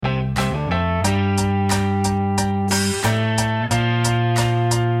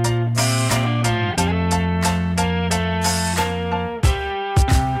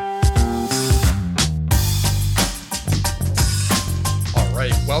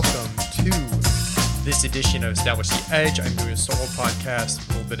this edition of Establish the Edge. I'm doing a solo podcast,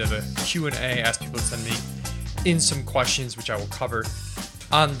 a little bit of a Q&A, ask people to send me in some questions, which I will cover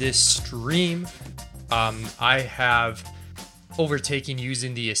on this stream. I have overtaken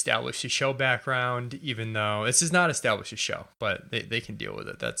using the Establish the Show background, even though this is not Establish the Show, but they can deal with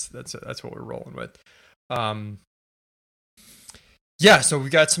it. That's what we're rolling with. So we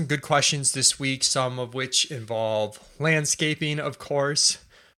got some good questions this week, some of which involve landscaping, of course,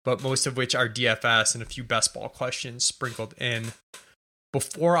 but most of which are DFS and a few best ball questions sprinkled in.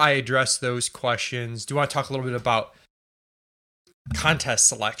 Before I address those questions, do you want to talk a little bit about contest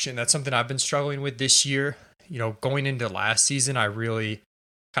selection? That's something I've been struggling with this year. You know, going into last season, I really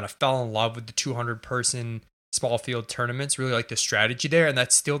kind of fell in love with the 200-person small field tournaments, really like the strategy there, and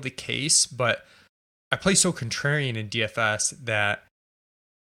that's still the case, but I play so contrarian in DFS that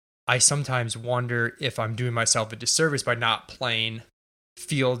I sometimes wonder if I'm doing myself a disservice by not playing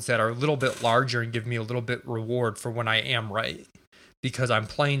fields that are a little bit larger and give me a little bit reward for when I am right. Because I'm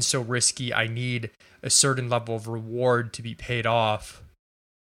playing so risky, I need a certain level of reward to be paid off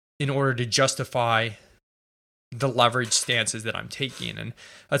in order to justify the leverage stances that I'm taking. And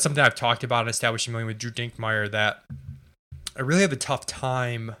that's something I've talked about in Establishing Million with Drew Dinkmeyer, that I really have a tough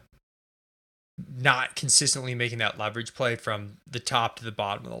time not consistently making that leverage play from the top to the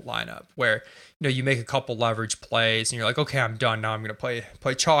bottom of the lineup, where, you know, you make a couple leverage plays and you're like, okay, I'm done. Now I'm going to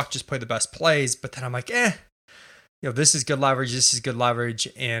play chalk, just play the best plays. But then I'm like, this is good leverage. This is good leverage.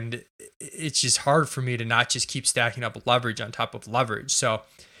 And it's just hard for me to not just keep stacking up leverage on top of leverage. So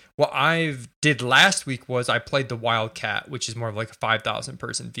what I did last week was I played the Wildcat, which is more of like a 5,000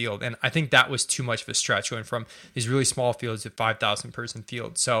 person field. And I think that was too much of a stretch going from these really small fields to 5,000 person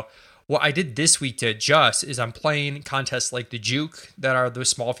fields. So what I did this week to adjust is I'm playing contests like the Juke that are the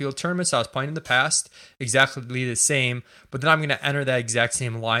small field tournaments I was playing in the past, exactly the same, but then I'm going to enter that exact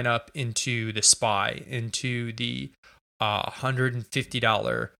same lineup into the Spy, into the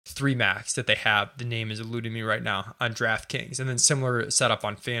 $150 3 max that they have. The name is eluding me right now on DraftKings, and then similar setup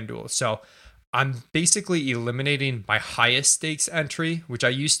on FanDuel. So I'm basically eliminating my highest stakes entry, which I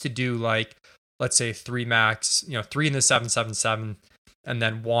used to do, like, let's say 3 max, 3 in the 777, and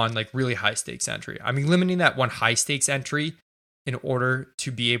then 1 like really high stakes entry. I'm eliminating that 1 high stakes entry in order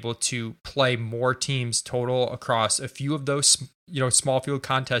to be able to play more teams total across a few of those, small field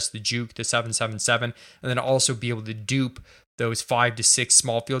contests, the Juke, the 777, and then also be able to dupe those 5 to 6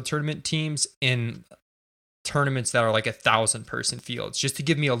 small field tournament teams in tournaments that are like 1,000 person fields, just to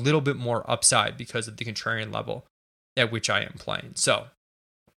give me a little bit more upside because of the contrarian level at which I am playing. So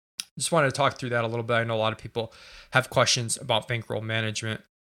just wanted to talk through that a little bit. I know a lot of people have questions about bankroll management.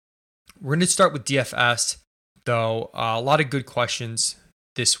 We're going to start with DFS, though. A lot of good questions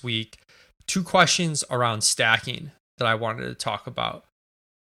this week. 2 questions around stacking that I wanted to talk about.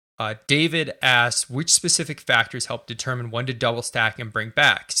 David asks, which specific factors help determine when to double stack and bring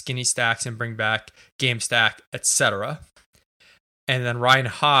back? Skinny stacks and bring back, game stack, etc. And then Ryan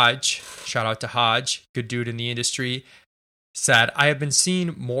Hodge, shout out to Hodge, good dude in the industry, said, I have been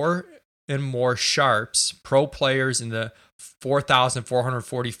seeing more and more sharps, pro players in the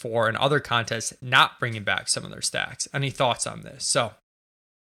 4,444 and other contests not bringing back some of their stacks. Any thoughts on this? So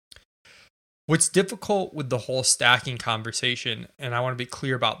what's difficult with the whole stacking conversation, and I want to be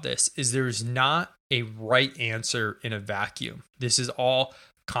clear about this, is there's not a right answer in a vacuum. This is all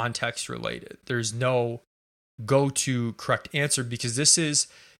context related. There's no go-to correct answer because this is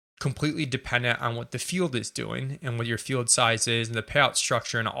completely dependent on what the field is doing and what your field size is and the payout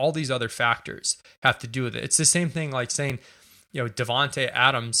structure and all these other factors have to do with it. It's the same thing like saying, Davante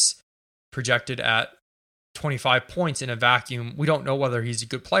Adams projected at 25 points in a vacuum. We don't know whether he's a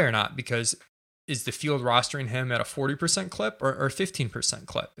good player or not because is the field rostering him at a 40% clip or 15%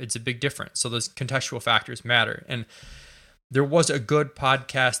 clip? It's a big difference. So those contextual factors matter. And there was a good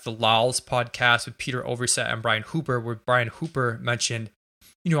podcast, the Lols podcast with Peter Overset and Brian Hooper, where Brian Hooper mentioned,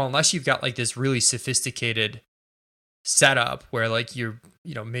 unless you've got like this really sophisticated setup where like you're,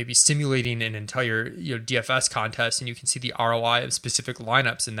 maybe simulating an entire, DFS contest and you can see the ROI of specific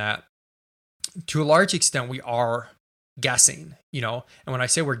lineups in that, to a large extent, we are guessing, and when I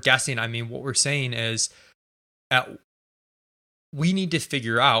say we're guessing, I mean, what we're saying is we need to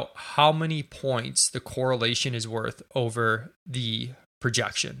figure out how many points the correlation is worth over the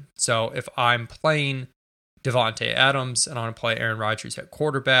projection. So if I'm playing Davante Adams and I want to play Aaron Rodgers at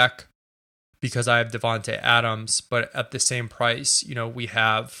quarterback because I have Davante Adams, but at the same price, we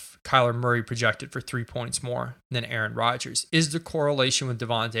have Kyler Murray projected for 3 points more than Aaron Rodgers. Is the correlation with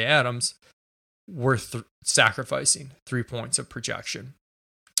Davante Adams worth sacrificing 3 points of projection?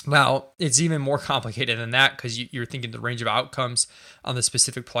 Now, it's even more complicated than that because you're thinking the range of outcomes on the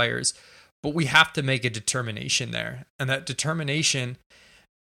specific players. but we have to make a determination there. And that determination,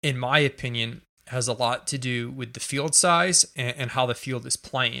 in my opinion, has a lot to do with the field size and how the field is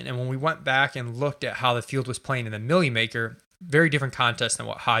playing. And when we went back and looked at how the field was playing in the Millie Maker, very different contest than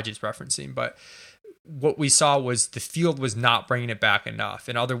what Hodge is referencing, but what we saw was the field was not bringing it back enough.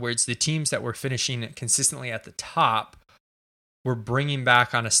 In other words, the teams that were finishing consistently at the top were bringing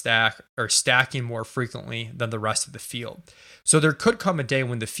back on a stack or stacking more frequently than the rest of the field. So there could come a day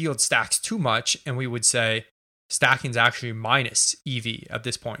when the field stacks too much and we would say stacking is actually minus EV at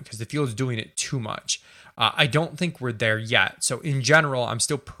this point because the field is doing it too much. I don't think we're there yet. So in general, I'm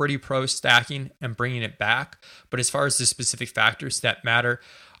still pretty pro stacking and bringing it back. But as far as the specific factors that matter,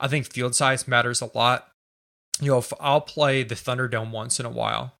 I think field size matters a lot. If I'll play the Thunderdome once in a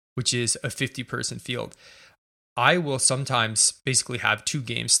while, which is a 50-person field, I will sometimes basically have 2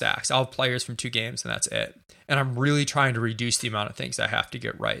 game stacks. I'll have players from 2 games and that's it. And I'm really trying to reduce the amount of things I have to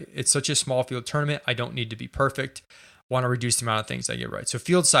get right. It's such a small field tournament. I don't need to be perfect. I want to reduce the amount of things I get right. So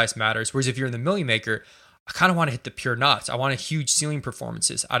field size matters. Whereas if you're in the Millie Maker, I kind of want to hit the pure nuts. I want a huge ceiling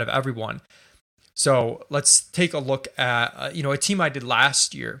performances out of everyone. So let's take a look at, a team I did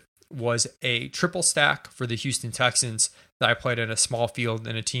last year was a triple stack for the Houston Texans that I played in a small field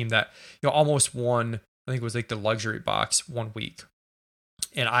in a team that, almost won. I think it was like the luxury box one week.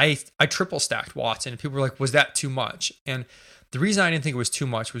 And I triple stacked Watson. And people were like, was that too much? And the reason I didn't think it was too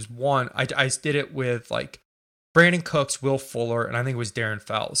much was one, I did it with like Brandon Cooks, Will Fuller, and I think it was Darren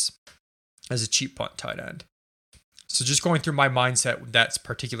Fells as a cheap punt tight end. So just going through my mindset with that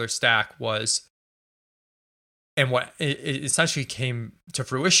particular stack was, and what it essentially came to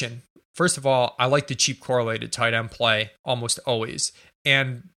fruition. First of all, I like the cheap correlated tight end play almost always.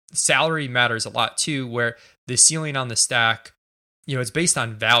 And salary matters a lot too, where the ceiling on the stack, it's based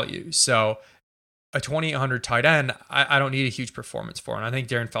on value. So a 2,800 tight end, I don't need a huge performance for. And I think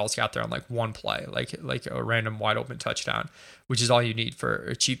Darren Fells got there on like one play, like a random wide open touchdown, which is all you need for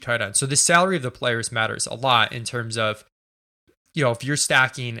a cheap tight end. So the salary of the players matters a lot in terms of, if you're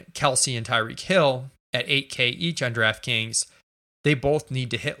stacking Kelsey and Tyreek Hill at 8K each on DraftKings, they both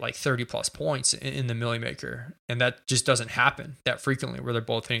need to hit like 30 plus points in the Millie Maker. And that just doesn't happen that frequently where they're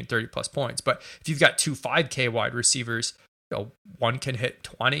both hitting 30 plus points. But if you've got 2 5K wide receivers, one can hit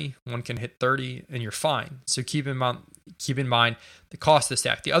 20, one can hit 30, and you're fine. So keep in mind the cost of the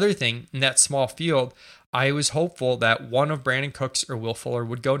stack. The other thing, in that small field, I was hopeful that one of Brandon Cooks or Will Fuller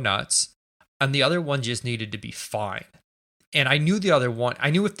would go nuts, and the other one just needed to be fine. And I knew the other one, I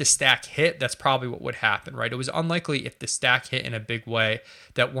knew if the stack hit, that's probably what would happen, right? It was unlikely if the stack hit in a big way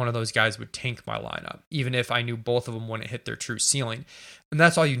that one of those guys would tank my lineup, even if I knew both of them wouldn't hit their true ceiling. And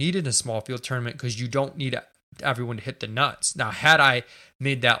that's all you need in a small field tournament because you don't need everyone to hit the nuts. Now, had I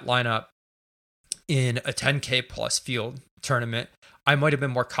made that lineup in a 10K plus field tournament, I might have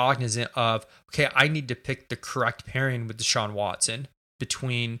been more cognizant of, okay, I need to pick the correct pairing with Deshaun Watson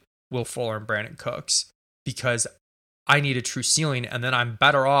between Will Fuller and Brandon Cooks because I need a true ceiling. And then I'm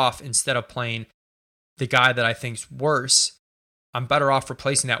better off, instead of playing the guy that I think's worse, I'm better off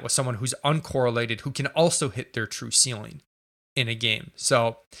replacing that with someone who's uncorrelated, who can also hit their true ceiling in a game.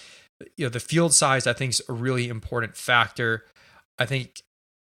 So, the field size, I think, is a really important factor. I think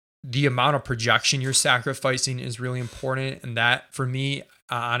the amount of projection you're sacrificing is really important. And that, for me,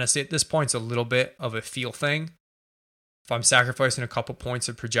 honestly, at this point, it's a little bit of a feel thing. If I'm sacrificing a couple points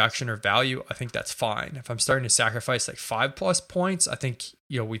of projection or value, I think that's fine. If I'm starting to sacrifice like 5+ points, I think,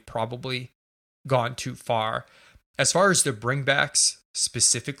 we've probably gone too far. As far as the bringbacks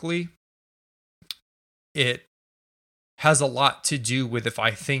specifically, it has a lot to do with if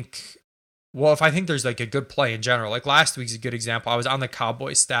I think there's like a good play in general. Like last week's a good example. I was on the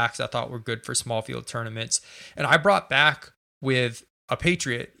Cowboys stacks I thought were good for small field tournaments. And I brought back with a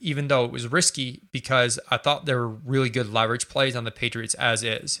Patriot, even though it was risky, because I thought there were really good leverage plays on the Patriots as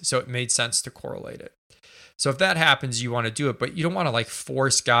is. So it made sense to correlate it. So if that happens, you want to do it, but you don't want to like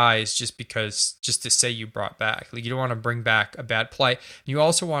force guys just to say you brought back. Like you don't want to bring back a bad play. You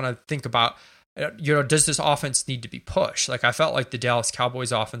also want to think about, does this offense need to be pushed? Like I felt like the Dallas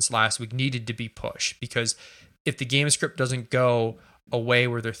Cowboys offense last week needed to be pushed because if the game script doesn't go a way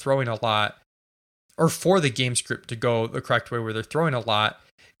where they're throwing a lot, or for the game script to go the correct way where they're throwing a lot,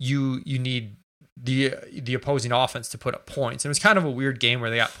 you need the opposing offense to put up points. And it was kind of a weird game where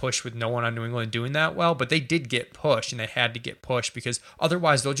they got pushed with no one on New England doing that well, but they did get pushed, and they had to get pushed because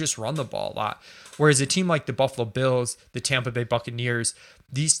otherwise they'll just run the ball a lot. Whereas a team like the Buffalo Bills, the Tampa Bay Buccaneers,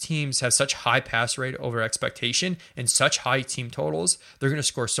 these teams have such high pass rate over expectation and such high team totals. They're going to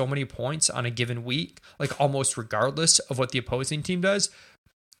score so many points on a given week, like almost regardless of what the opposing team does.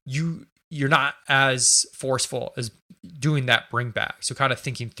 You're not as forceful as doing that bring back. So kind of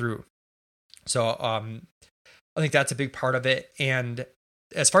thinking through So I think that's a big part of it. And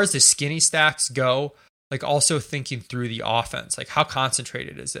as far as the skinny stacks go, like also thinking through the offense, like how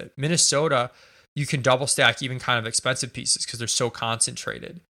concentrated is it? Minnesota, you can double stack even kind of expensive pieces because they're so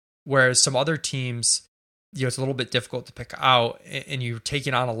concentrated. Whereas some other teams, it's a little bit difficult to pick out, and you're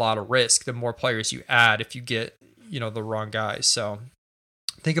taking on a lot of risk the more players you add if you get, the wrong guys. So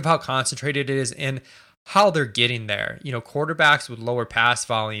think of how concentrated it is and how they're getting there. Quarterbacks with lower pass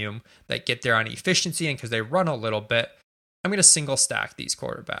volume that get there on efficiency and because they run a little bit, I'm going to single stack these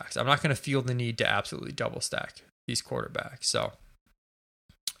quarterbacks. I'm not going to feel the need to absolutely double stack these quarterbacks. So,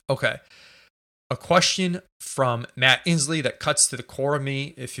 okay. A question from Matt Inslee that cuts to the core of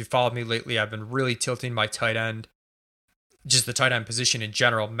me. If you followed me lately, I've been really tilting my tight end, just the tight end position in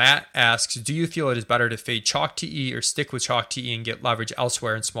general. Matt asks, do you feel it is better to fade chalk TE or stick with chalk TE and get leverage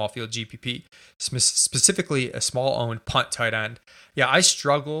elsewhere in small field GPP, specifically a small owned punt tight end? Yeah, I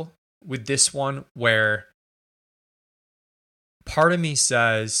struggle with this one where part of me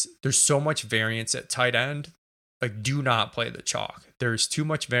says there's so much variance at tight end. Like, do not play the chalk. There's too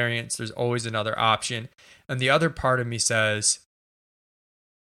much variance. There's always another option. And the other part of me says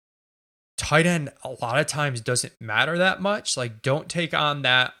tight end a lot of times doesn't matter that much. Like, don't take on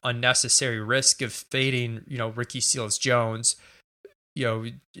that unnecessary risk of fading, Ricky Seals-Jones.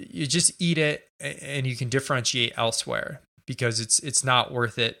 You just eat it and you can differentiate elsewhere because it's not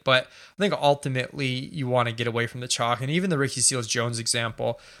worth it. But I think ultimately you want to get away from the chalk. And even the Ricky Seals-Jones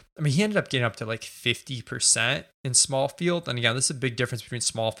example, I mean, he ended up getting up to like 50% in small field. And again, this is a big difference between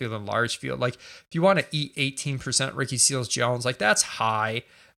small field and large field. Like, if you want to eat 18% Ricky Seals-Jones, like that's high.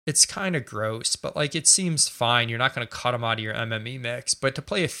 It's kind of gross, but like it seems fine. You're not going to cut him out of your MME mix. But to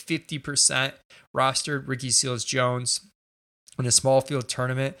play a 50% rostered Ricky Seals-Jones in a small field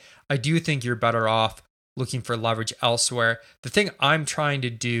tournament, I do think you're better off looking for leverage elsewhere. The thing I'm trying to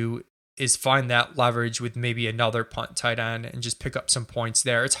do is find that leverage with maybe another punt tight end and just pick up some points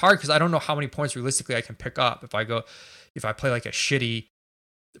there. It's hard because I don't know how many points realistically I can pick up if I play like a shitty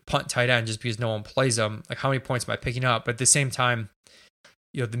punt tight end just because no one plays them. Like, how many points am I picking up? But at the same time,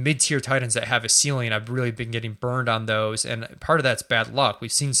 the mid-tier tight ends that have a ceiling, I've really been getting burned on those. And part of that's bad luck.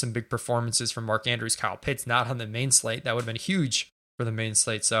 We've seen some big performances from Mark Andrews, Kyle Pitts, not on the main slate. That would have been huge for the main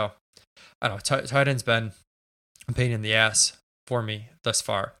slate. So I don't know. Tight end's been a pain in the ass for me thus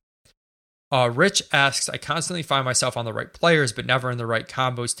far. Rich asks, I constantly find myself on the right players, but never in the right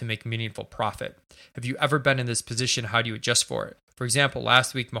combos to make meaningful profit. Have you ever been in this position? How do you adjust for it? For example,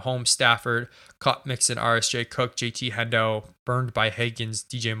 last week, Mahomes, Stafford, Cup, Mixon, RSJ, Cook, JT Hendo, burned by Higgins,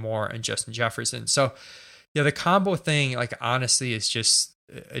 DJ Moore, and Justin Jefferson. So, the combo thing, like, honestly, is just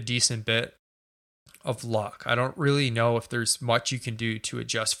a decent bit of luck. I don't really know if there's much you can do to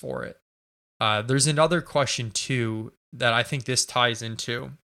adjust for it. There's another question, too, that I think this ties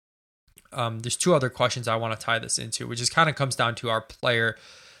into. There's two other questions I want to tie this into, which is kind of comes down to our player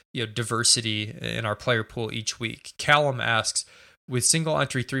diversity in our player pool each week. Callum asks, with single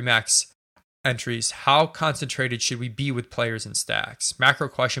entry 3 max entries, how concentrated should we be with players and stacks? Macro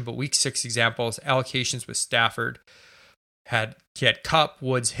question, but week 6 examples, allocations with Stafford. He had Cup,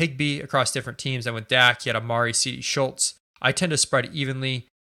 Woods, Higbee across different teams, and with Dak, he had Amari, CeeDee, Schultz. I tend to spread evenly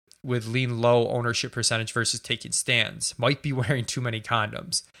with lean low ownership percentage versus taking stands. Might be wearing too many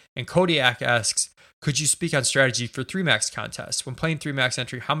condoms. And Kodiak asks, could you speak on strategy for 3 max contests? When playing 3 max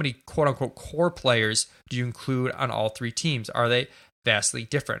entry, how many quote unquote core players do you include on all 3 teams? Are they vastly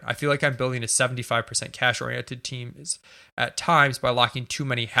different? I feel like I'm building a 75% cash oriented team at times by locking too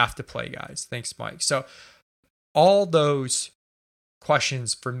many have to play guys. Thanks, Mike. So all those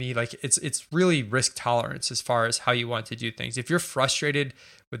questions for me, like it's really risk tolerance as far as how you want to do things. If you're frustrated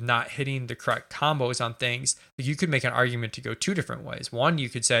with not hitting the correct combos on things, you could make an argument to go 2 different ways. One, you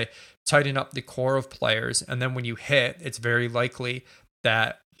could say tighten up the core of players, and then when you hit, it's very likely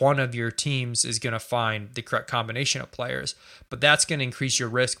that one of your teams is going to find the correct combination of players. But that's going to increase your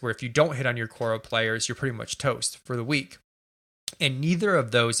risk where if you don't hit on your core of players, you're pretty much toast for the week. And neither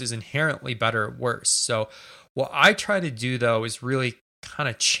of those is inherently better or worse. So what I try to do, though, is really kind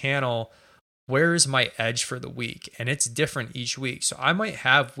of channel where is my edge for the week. And it's different each week. So I might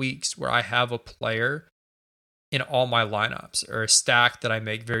have weeks where I have a player in all my lineups or a stack that I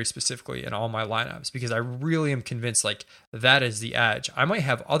make very specifically in all my lineups because I really am convinced like that is the edge. I might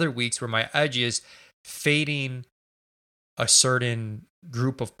have other weeks where my edge is fading a certain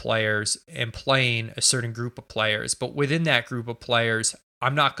group of players and playing a certain group of players. But within that group of players,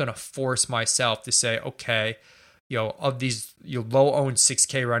 I'm not going to force myself to say, okay, of these low owned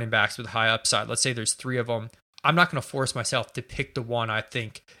 6K running backs with high upside, let's say there's 3 of them. I'm not going to force myself to pick the one I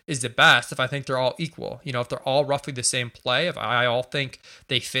think is the best if I think they're all equal. If they're all roughly the same play, if I all think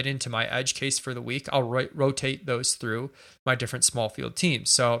they fit into my edge case for the week, I'll rotate those through my different small field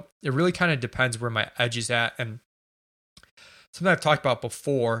teams. So it really kind of depends where my edge is at. And something I've talked about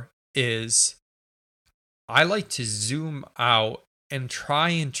before is I like to zoom out and try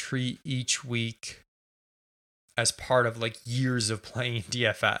and treat each week as part of like years of playing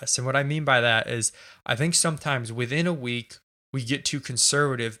DFS. And what I mean by that is I think sometimes within a week we get too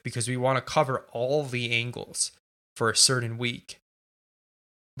conservative because we want to cover all the angles for a certain week.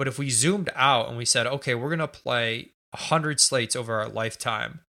 But if we zoomed out and we said, okay, we're going to play 100 slates over our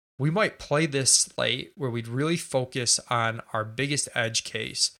lifetime, we might play this slate where we'd really focus on our biggest edge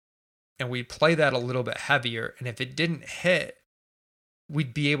case and we'd play that a little bit heavier. And if it didn't hit,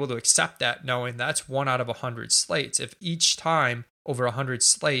 we'd be able to accept that knowing that's 1 out of 100 slates. If each time over 100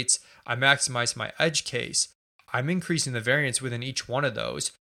 slates, I maximize my edge case, I'm increasing the variance within each one of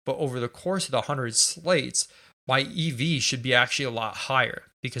those. But over the course of the 100 slates, my EV should be actually a lot higher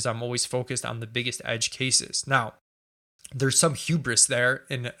because I'm always focused on the biggest edge cases. Now, there's some hubris there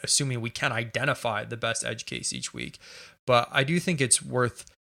in assuming we can identify the best edge case each week. But I do think it's worth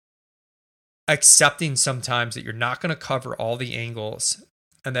accepting sometimes that you're not going to cover all the angles,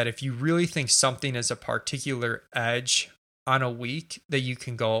 and that if you really think something is a particular edge on a week, that you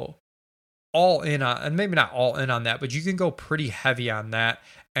can go all in on, and maybe not all in on that, but you can go pretty heavy on that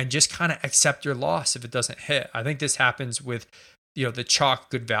and just kind of accept your loss if it doesn't hit. I think this happens with, the chalk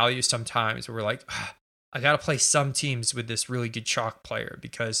good value sometimes where we're like, I got to play some teams with this really good chalk player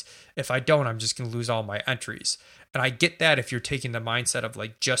because if I don't, I'm just going to lose all my entries. And I get that if you're taking the mindset of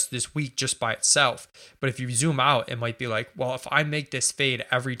like just this week, just by itself. But if you zoom out, it might be like, well, if I make this fade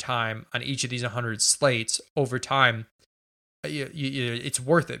every time on each of these 100 slates over time, it's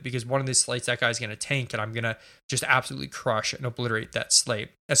worth it because one of these slates, that guy's going to tank and I'm going to just absolutely crush and obliterate that slate.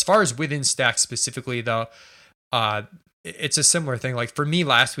 As far as within stacks specifically, though, it's a similar thing. Like for me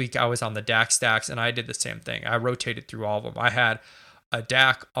last week, I was on the Dak stacks and I did the same thing. I rotated through all of them. I had a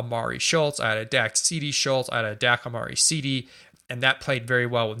Dak Amari Schultz, I had a Dak CD Schultz, I had a Dak Amari CD, and that played very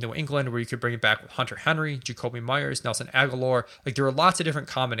well with New England, where you could bring it back with Hunter Henry, Jacoby Myers, Nelson Aguilar. Like there were lots of different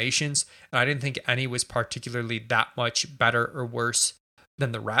combinations, and I didn't think any was particularly that much better or worse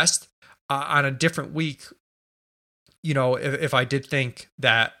than the rest. On a different week, if I did think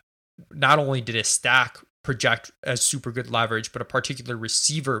that not only did a stack project as super good leverage, but a particular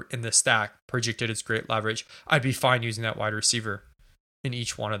receiver in the stack projected as great leverage, I'd be fine using that wide receiver in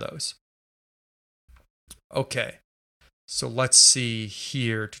each one of those. Okay, so let's see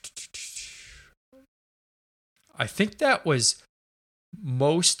here. I think that was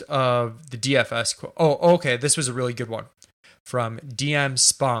most of the DFS. Okay, this was a really good one from DM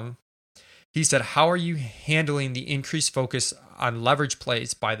Spung. He said, how are you handling the increased focus on leverage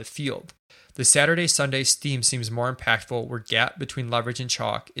plays by the field? The Saturday-Sunday steam seems more impactful where gap between leverage and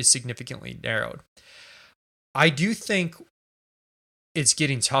chalk is significantly narrowed. I do think it's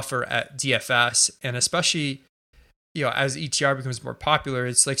getting tougher at DFS, and especially, as ETR becomes more popular,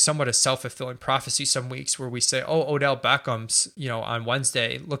 it's like somewhat a self-fulfilling prophecy some weeks where we say, oh, Odell Beckham's, on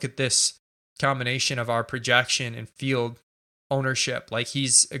Wednesday, look at this combination of our projection and field ownership. Like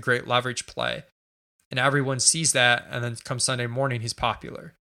he's a great leverage play. And everyone sees that, and then come Sunday morning, he's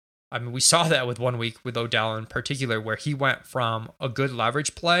popular. I mean, we saw that with 1 week with Odell in particular, where he went from a good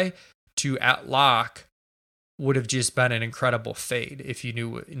leverage play to at lock would have just been an incredible fade if you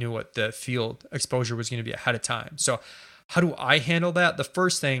knew what the field exposure was going to be ahead of time. So how do I handle that? The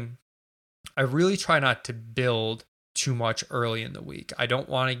first thing, I really try not to build too much early in the week. I don't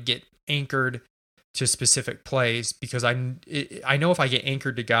want to get anchored to specific plays because I know if I get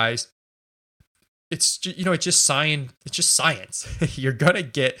anchored to guys, it's just science. It's just science.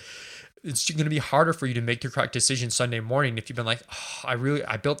 It's going to be harder for you to make the correct decision Sunday morning if you've been like, I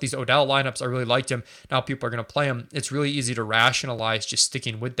built these Odell lineups. I really liked him. Now people are going to play him. It's really easy to rationalize just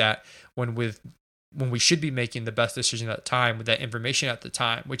sticking with that when we should be making the best decision at the time with that information at the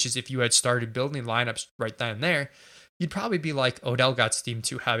time, which is if you had started building lineups right then and there, you'd probably be like, Odell got steamed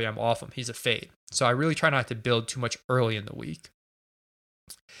too heavy. I'm off him. He's a fade. So I really try not to build too much early in the week.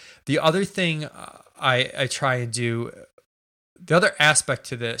 The other thing I try and do, the other aspect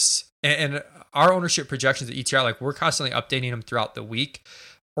to this, and our ownership projections at ETR, like we're constantly updating them throughout the week.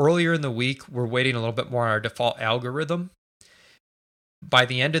 Earlier in the week, we're waiting a little bit more on our default algorithm. By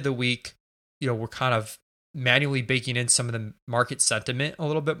the end of the week, we're kind of manually baking in some of the market sentiment a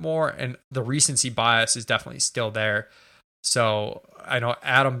little bit more, and the recency bias is definitely still there. So I know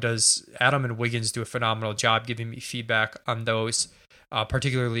Adam and Wiggins do a phenomenal job giving me feedback on those,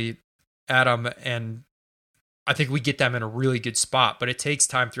 particularly Adam and I think we get them in a really good spot, but it takes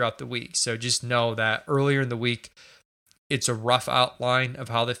time throughout the week. So just know that earlier in the week, it's a rough outline of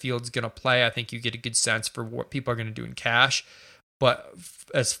how the field's going to play. I think you get a good sense for what people are going to do in cash. But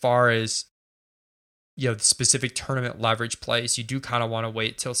as far as the specific tournament leverage plays, you do kind of want to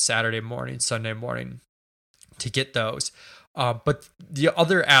wait till Saturday morning, Sunday morning to get those. But the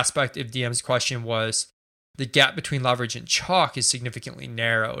other aspect of DM's question was the gap between leverage and chalk is significantly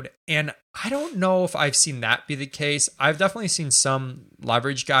narrowed. And I don't know if I've seen that be the case. I've definitely seen some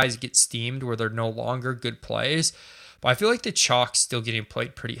leverage guys get steamed where they're no longer good plays. But I feel like the chalk's still getting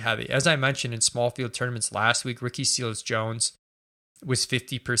played pretty heavy. As I mentioned in small field tournaments last week, Ricky Seals-Jones was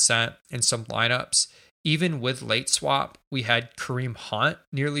 50% in some lineups. Even with late swap, we had Kareem Hunt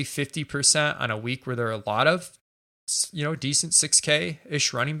nearly 50% on a week where there are a lot of, decent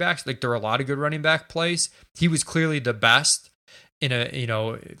 6K-ish running backs. Like, there are a lot of good running back plays. He was clearly the best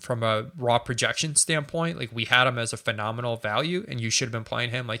from a raw projection standpoint. Like, we had him as a phenomenal value, and you should have been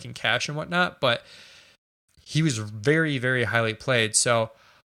playing him like in cash and whatnot. But he was very, very highly played. So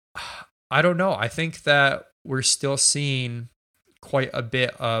I don't know. I think that we're still seeing quite a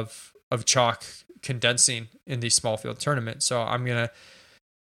bit of chalk condensing in these small field tournaments. So I'm going to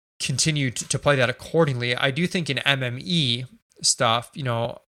continue to play that accordingly. I do think in MME stuff,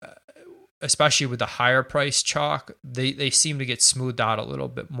 especially with the higher price chalk, they seem to get smoothed out a little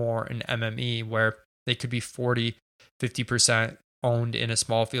bit more in MME, where they could be 40, 50% owned in a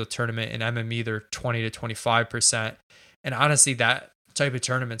small field tournament. In MME, they're 20 to 25%. And honestly, that type of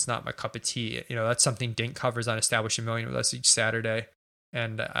tournament's not my cup of tea. That's something Dink covers on Establish a Million with us each Saturday.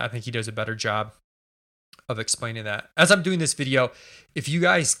 And I think he does a better job of explaining that. As I'm doing this video, if you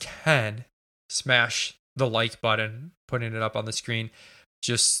guys can smash the like button, putting it up on the screen,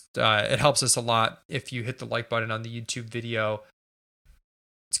 just it helps us a lot if you hit the like button on the YouTube video.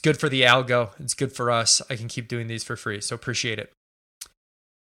 It's good for the algo. It's good for us. I can keep doing these for free, so appreciate it.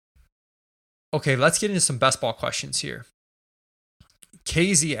 Okay, let's get into some best ball questions here.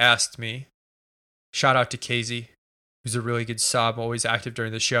 KZ asked me, shout out to KZ, who's a really good sub, always active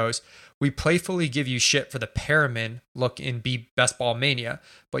during the shows. We playfully give you shit for the Perriman look in Best Ball Mania,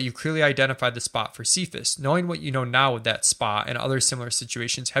 but you clearly identified the spot for Cephas. Knowing what you know now with that spot and other similar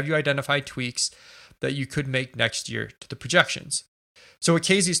situations, have you identified tweaks that you could make next year to the projections? So what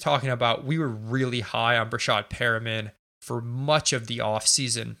Casey's talking about, we were really high on Brashad Perriman for much of the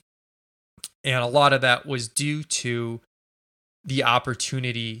offseason. And a lot of that was due to the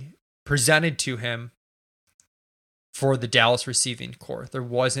opportunity presented to him for the Dallas receiving core. There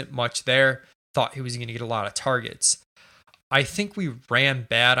wasn't much there. Thought he was going to get a lot of targets. I think we ran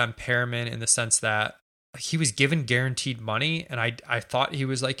bad on Perriman in the sense that he was given guaranteed money, and I thought he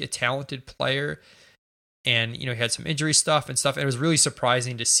was like a talented player. And, he had some injury stuff. And it was really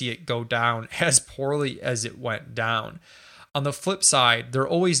surprising to see it go down as poorly as it went down. On the flip side, there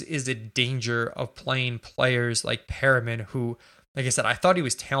always is a danger of playing players like Perriman, who, like I said, I thought he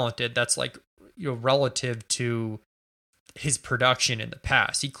was talented. That's like, relative to his production in the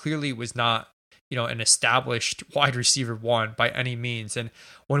past. He clearly was not, an established wide receiver one by any means. And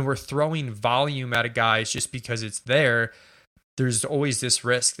when we're throwing volume at a guy just because it's there, there's always this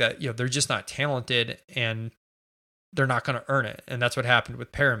risk that, they're just not talented and they're not going to earn it. And that's what happened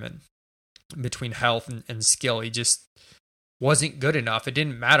with Perriman. Between health and skill, he just wasn't good enough. It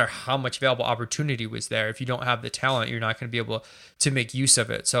didn't matter how much available opportunity was there. If you don't have the talent, you're not going to be able to make use of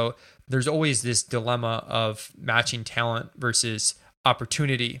it. So there's always this dilemma of matching talent versus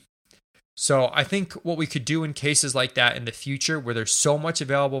opportunity. So I think what we could do in cases like that in the future, where there's so much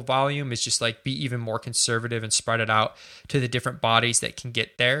available volume, is just like be even more conservative and spread it out to the different bodies that can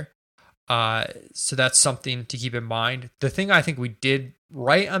get there. So that's something to keep in mind. The thing I think we did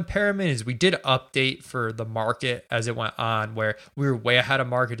right on Perriman is we did update for the market as it went on, where we were way ahead of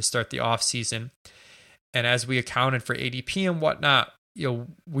market to start the off season. And as we accounted for ADP and whatnot,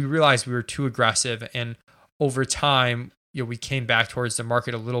 we realized we were too aggressive. And over time, we came back towards the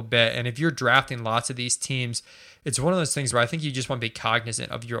market a little bit. And if you're drafting lots of these teams, it's one of those things where I think you just want to be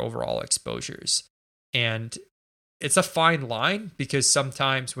cognizant of your overall exposures. And it's a fine line, because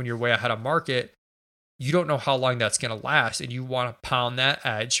sometimes when you're way ahead of market, you don't know how long that's going to last, and you want to pound that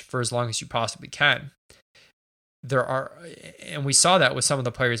edge for as long as you possibly can. And we saw that with some of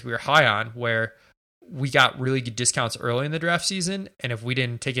the players we were high on, where we got really good discounts early in the draft season. And if we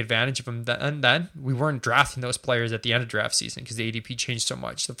didn't take advantage of them then we weren't drafting those players at the end of draft season because the ADP changed so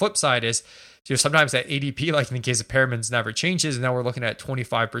much. The flip side is, sometimes that ADP, like in the case of Perriman's, never changes. And now we're looking at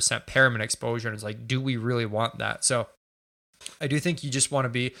 25% Perriman exposure. And it's like, do we really want that? So I do think you just want to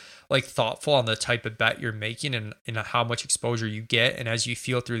be like thoughtful on the type of bet you're making and how much exposure you get. And as you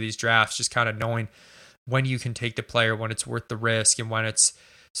feel through these drafts, just kind of knowing when you can take the player, when it's worth the risk, and when it's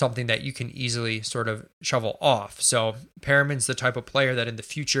something that you can easily sort of shovel off. So Perriman's the type of player that in the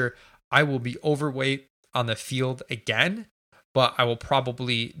future I will be overweight on the field again, but I will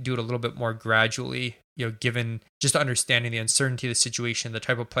probably do it a little bit more gradually, given just understanding the uncertainty of the situation, the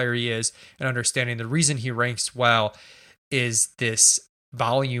type of player he is, and understanding the reason he ranks well is this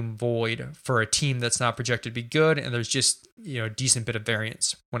volume void for a team that's not projected to be good, and there's just a decent bit of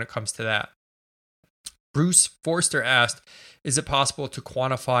variance when it comes to that. Bruce Forster asked, is it possible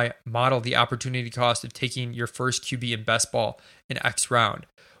to model the opportunity cost of taking your first QB in best ball in X round?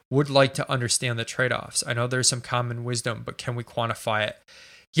 Would like to understand the trade-offs. I know there's some common wisdom, but can we quantify it?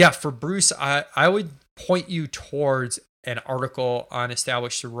 Yeah, for Bruce, I would point you towards an article on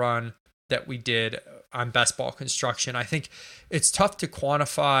Establish the Run that we did on best ball construction. I think it's tough to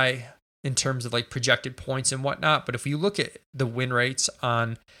quantify in terms of like projected points and whatnot, but if you look at the win rates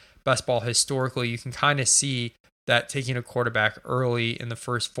on best ball historically, you can kind of see that taking a quarterback early in the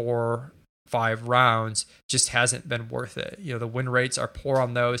first 4-5 rounds just hasn't been worth it. The win rates are poor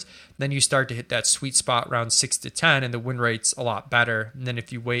on those. Then you start to hit that sweet spot around 6 to 10, and the win rate's a lot better. And then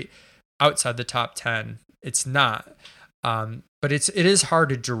if you wait outside the top 10, it's not. But it is hard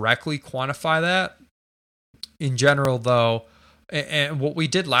to directly quantify that. In general, though, and what we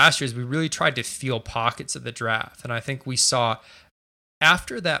did last year is we really tried to feel pockets of the draft. And I think we saw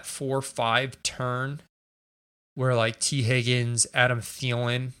after that 4-5 turn where like T. Higgins, Adam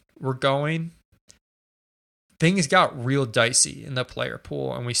Thielen were going, things got real dicey in the player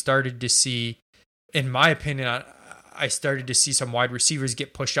pool. And we started to see, in my opinion, I started to see some wide receivers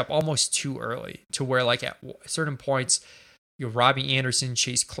get pushed up almost too early to where like at certain points, Robbie Anderson,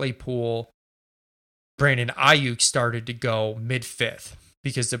 Chase Claypool, Brandon Ayuk started to go mid-5th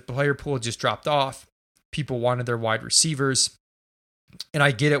because the player pool just dropped off. People wanted their wide receivers. And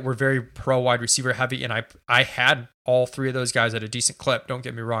I get it, we're very pro wide receiver heavy, and I had all three of those guys at a decent clip. Don't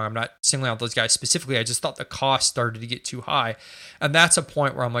get me wrong, I'm not singling out those guys specifically. I just thought the cost started to get too high. And that's a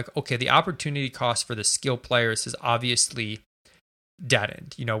point where I'm like, okay, the opportunity cost for the skill players is obviously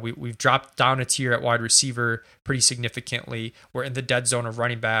deadened. We've dropped down a tier at wide receiver pretty significantly. We're in the dead zone of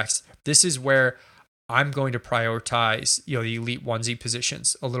running backs. This is where I'm going to prioritize, the elite onesie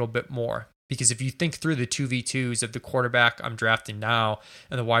positions a little bit more. Because if you think through the 2v2s of the quarterback I'm drafting now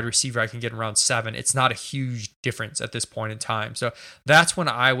and the wide receiver I can get in round 7, it's not a huge difference at this point in time. So that's when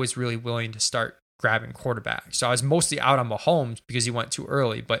I was really willing to start grabbing quarterback. So I was mostly out on Mahomes because he went too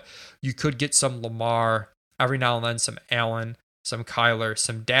early, but you could get some Lamar, every now and then some Allen, some Kyler,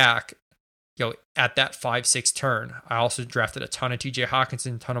 some Dak, at that 5-6 turn. I also drafted a ton of TJ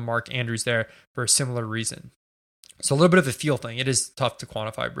Hawkinson, a ton of Mark Andrews there for a similar reason. So a little bit of a feel thing. It is tough to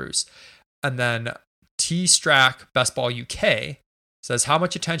quantify, Bruce. And then T. Strack, Best Ball UK, says, how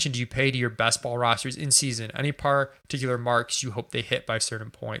much attention do you pay to your best ball rosters in season? Any particular marks you hope they hit by certain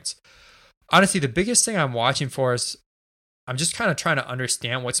points? Honestly, the biggest thing I'm watching for is I'm just kind of trying to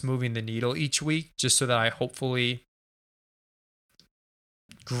understand what's moving the needle each week, just so that I hopefully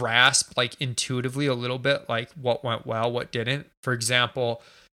grasp like intuitively a little bit like what went well, what didn't. For example,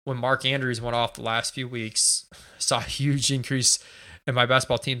 when Mark Andrews went off the last few weeks, saw a huge increase in my best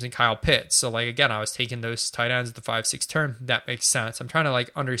ball teams in Kyle Pitts. So like, again, I was taking those tight ends at the 5-6 turn. That makes sense. I'm trying to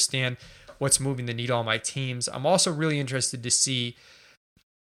like understand what's moving the needle on my teams. I'm also really interested to see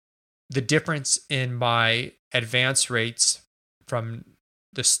the difference in my advance rates from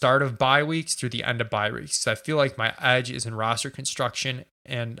the start of bye weeks through the end of bye weeks. So I feel like my edge is in roster construction,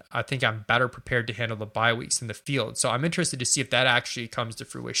 and I think I'm better prepared to handle the bye weeks in the field. So I'm interested to see if that actually comes to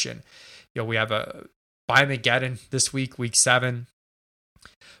fruition. We have a bye Mageddon this week, week 7.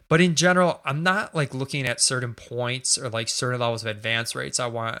 But in general, I'm not like looking at certain points or like certain levels of advance rates.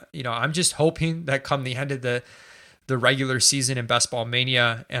 I'm just hoping that come the end of the regular season in Best Ball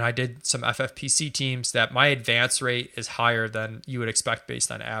Mania, and I did some FFPC teams, that my advance rate is higher than you would expect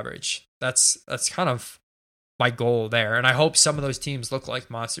based on average. That's kind of my goal there. And I hope some of those teams look like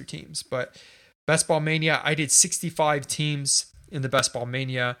monster teams. But Best Ball Mania, I did 65 teams in the Best Ball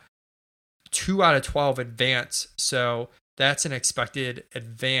Mania, 2 out of 12 advance. So that's an expected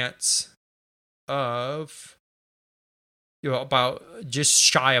advance of about just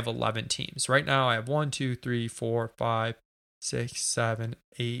shy of 11 teams. Right now I have 1, 2, 3, 4, 5, 6, 7,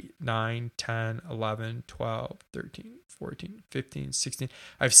 8, 9, 10, 11, 12, 13, 14, 15, 16.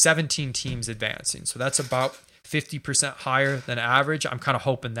 I have 17 teams advancing. So that's about 50% higher than average. I'm kind of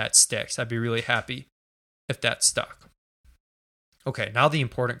hoping that sticks. I'd be really happy if that stuck. Okay, now the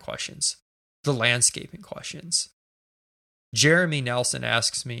important questions, the landscaping questions. Jeremy Nelson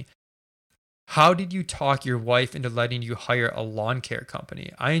asks me, How did you talk your wife into letting you hire a lawn care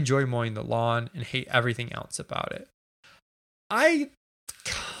company? I enjoy mowing the lawn and hate everything else about it. I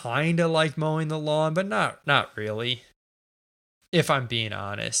kind of like mowing the lawn, but not really, if I'm being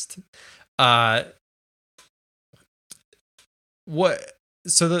honest. Talking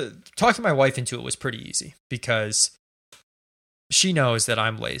my wife into it was pretty easy because she knows that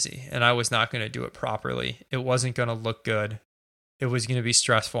I'm lazy and I was not going to do it properly. It wasn't going to look good. It was going to be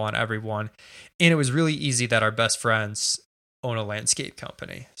stressful on everyone. And it was really easy that our best friends own a landscape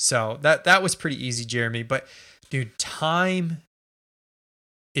company. So that was pretty easy, Jeremy. But dude, time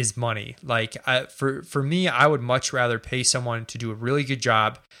is money. Like for me, I would much rather pay someone to do a really good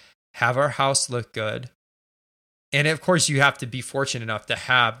job, have our house look good. And of course, you have to be fortunate enough to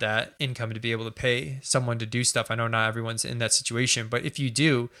have that income to be able to pay someone to do stuff. I know not everyone's in that situation, but if you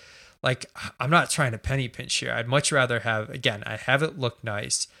do, like, I'm not trying to penny pinch here. I'd much rather have it look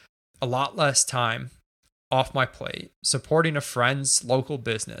nice, a lot less time off my plate, supporting a friend's local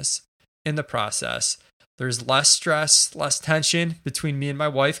business in the process. There's less stress, less tension between me and my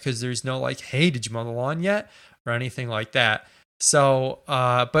wife because there's no like, hey, did you mow the lawn yet? Or anything like that. So,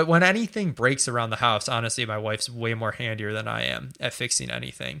 but when anything breaks around the house, honestly, my wife's way more handier than I am at fixing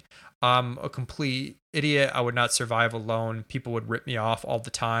anything. I'm a complete idiot. I would not survive alone. People would rip me off all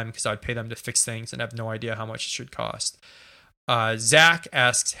the time because I'd pay them to fix things and have no idea how much it should cost. Zach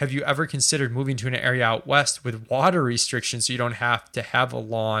asks, have you ever considered moving to an area out west with water restrictions so you don't have to have a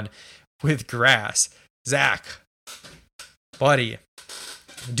lawn with grass? Zach, buddy,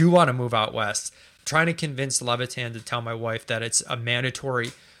 I do want to move out west. I'm trying to convince Levitan to tell my wife that it's a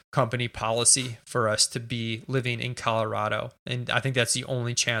mandatory company policy for us to be living in Colorado. And I think that's the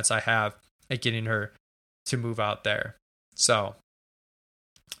only chance I have at getting her to move out there. So,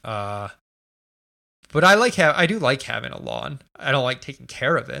 but I do like having a lawn. I don't like taking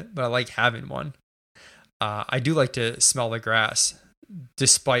care of it, but I like having one. I do like to smell the grass,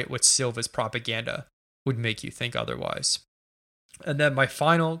 despite what Silva's propaganda would make you think otherwise. And then my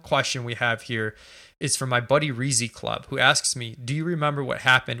final question we have here is from my buddy Reezy Club, who asks me, do you remember what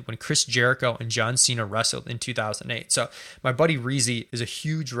happened when Chris Jericho and John Cena wrestled in 2008? So my buddy Reezy is a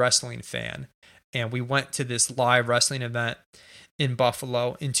huge wrestling fan, and we went to this live wrestling event in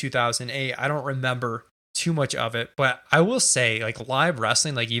Buffalo in 2008. I don't remember too much of it, but I will say, like, live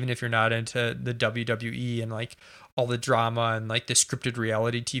wrestling, like, even if you're not into the WWE and like all the drama and like the scripted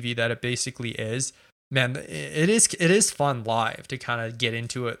reality TV that it basically is, man, it is fun live to kind of get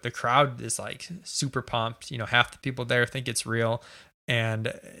into it. The crowd is like super pumped. You know, half the people there think it's real,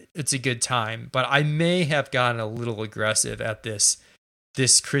 and it's a good time. But I may have gotten a little aggressive at this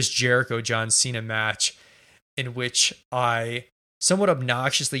Chris Jericho John Cena match, in which I somewhat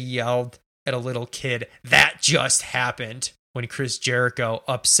obnoxiously yelled at a little kid, "That just happened," when Chris Jericho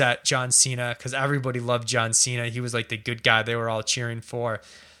upset John Cena, because everybody loved John Cena. He was like the good guy they were all cheering for.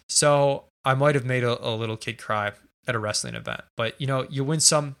 So I might have made a little kid cry at a wrestling event. But, you know, you win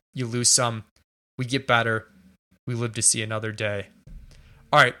some, you lose some. We get better. We live to see another day.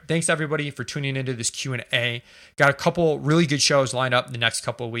 All right. Thanks, everybody, for tuning into this Q&A. Got a couple really good shows lined up in the next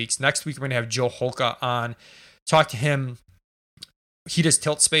couple of weeks. Next week, we're going to have Joe Holka on. Talk to him. He does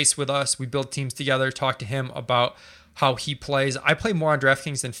Tilt Space with us. We build teams together. Talk to him about how he plays. I play more on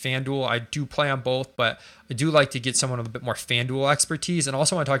DraftKings than FanDuel. I do play on both, but I do like to get someone with a bit more FanDuel expertise. And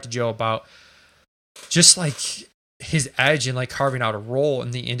also want to talk to Joe about just like his edge and like carving out a role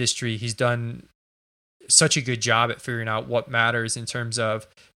in the industry. He's done such a good job at figuring out what matters in terms of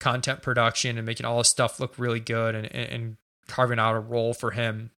content production and making all his stuff look really good and carving out a role for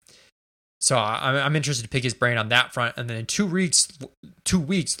him. So I'm interested to pick his brain on that front. And then in 2 weeks,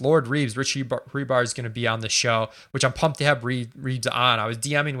 Lord Reeves, Rich Rebar is going to be on the show, which I'm pumped to have Reeves on. I was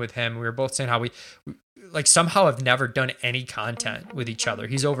DMing with him. We were both saying how we like somehow have never done any content with each other.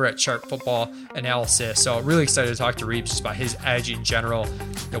 He's over at Sharp Football Analysis. So really excited to talk to Reeves just about his edge in general.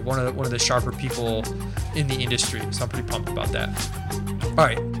 You know, one of the sharper people in the industry. So I'm pretty pumped about that. All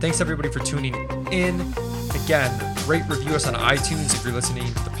right. Thanks everybody for tuning in. Again, rate, review us on iTunes if you're listening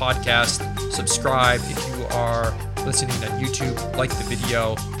to the podcast. Subscribe if you are listening on YouTube. Like the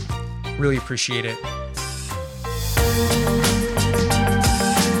video. Really appreciate it.